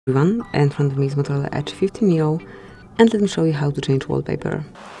Everyone, in front of me is Motorola Edge 50 Neo, and let me show you how to change wallpaper.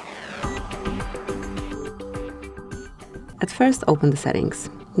 At first open the settings,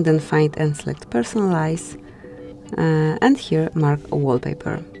 then find and select personalize, and here mark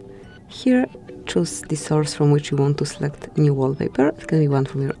wallpaper. Here choose the source from which you want to select new wallpaper. It can be one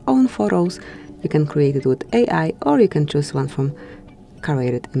from your own photos, you can create it with AI, or you can choose one from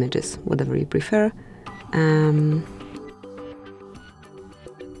curated images, whatever you prefer.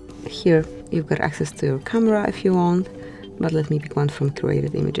 Here you've got access to your camera if you want, but let me pick one from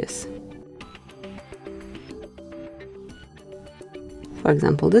curated images. For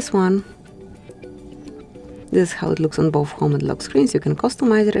example, this one. This is how it looks on both home and lock screens. You can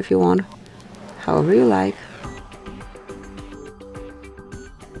customize it if you want, however you like.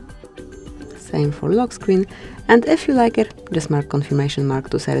 Same for lock screen, and if you like it, just mark confirmation mark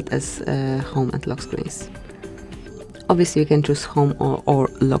to set it as home and lock screens. Obviously you can choose home or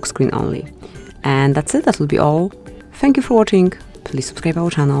lock screen only. And that's it, that will be all. Thank you for watching, please subscribe our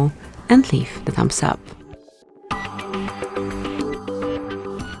channel and leave the thumbs up.